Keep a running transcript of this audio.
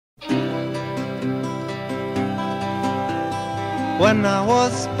When I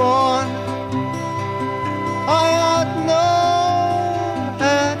was born, I had no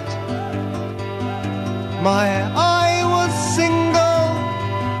head. My eye was single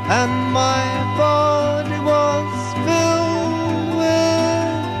and my body was filled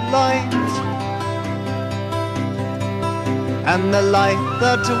with light. And the light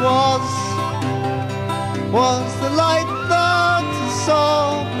that was the light that I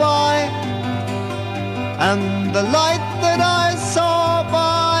saw by. And the light that I saw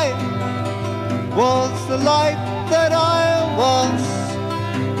by was the light that I was.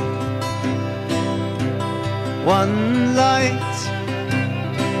 One light,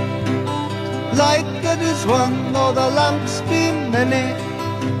 light that is one, though the lamps be many.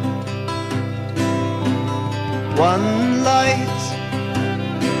 One light,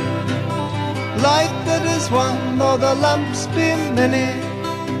 light that is one, though the lamps be many.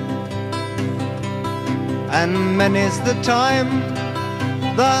 And many's the time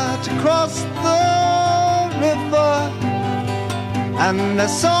that I crossed the river, and I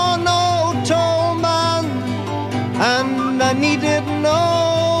saw no tall man, and I needed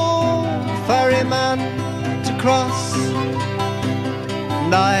no ferryman to cross.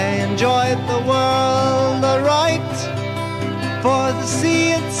 And I enjoyed the world aright, for the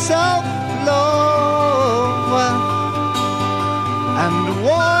sea itself floweth, and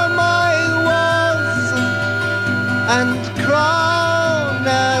warm I was and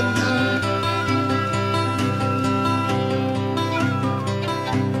crowned.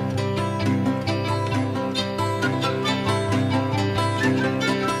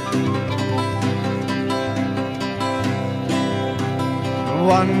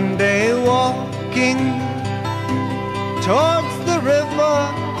 One day walking towards the river,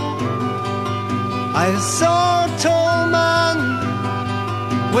 I saw a tall man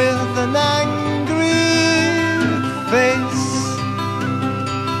with an angry face.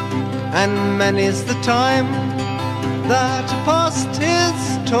 And many's the time that I passed his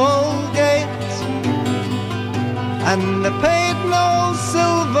toll gate, and I paid no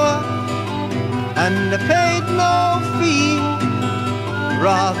silver, and I paid no fee.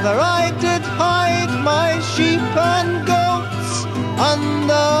 Rather I did hide my sheep and goats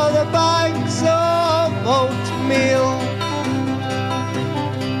under the bags of oatmeal.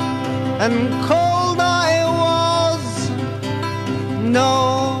 And cold I was, no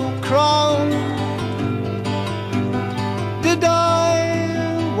crown did I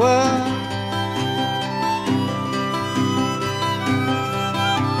wear.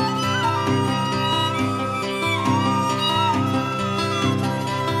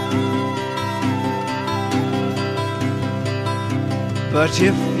 But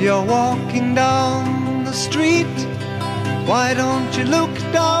if you're walking down the street, why don't you look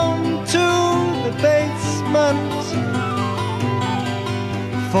down to the basement?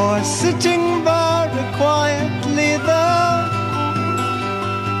 For sitting very quietly there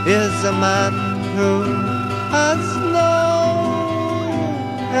is a man who has no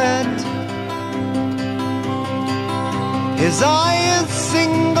head. His eye is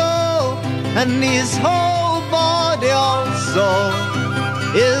single and his whole body also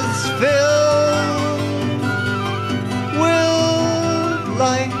is filled with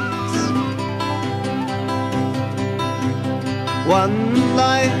light. One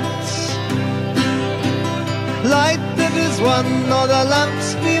light, light that is one, or the lamps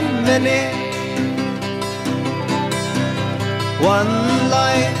be many. One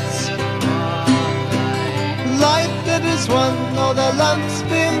light, light that is one, or the lamps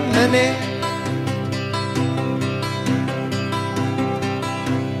be many.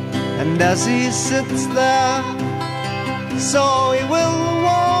 And as he sits there, so he will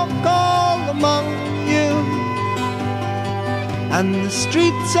walk all among you, and the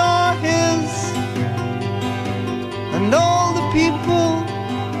streets are his, and all the people,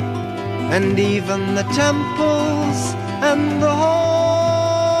 and even the temples, and the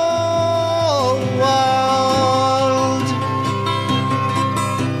whole world.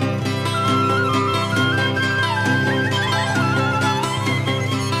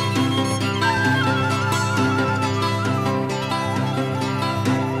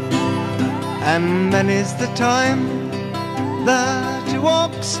 And many's the time that he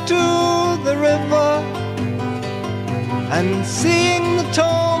walks to the river, and seeing the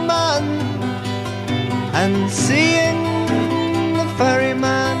tall man, and seeing the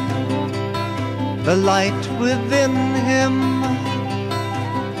ferryman, the light within him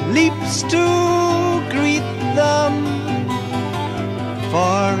leaps to greet them,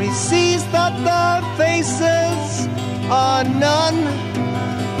 for he sees that their faces are none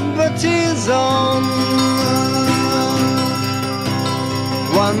but his own.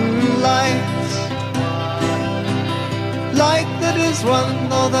 One light, light that is one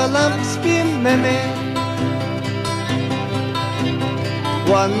though the lamps be many.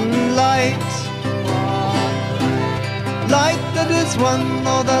 One light, light that is one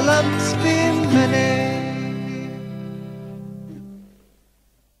though the lamps be many.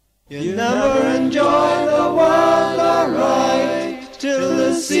 You never enjoy the world aright till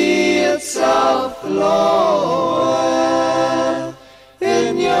the sea itself floweth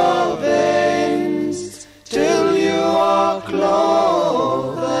in your veins, till you are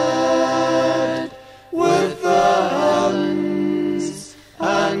clothed with the heavens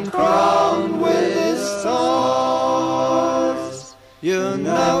and crowned with stars. You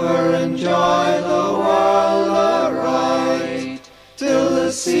never enjoy the world aright till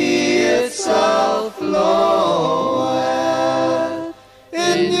the sea itself floweth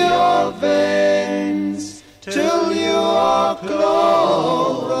in your veins, till you are clothed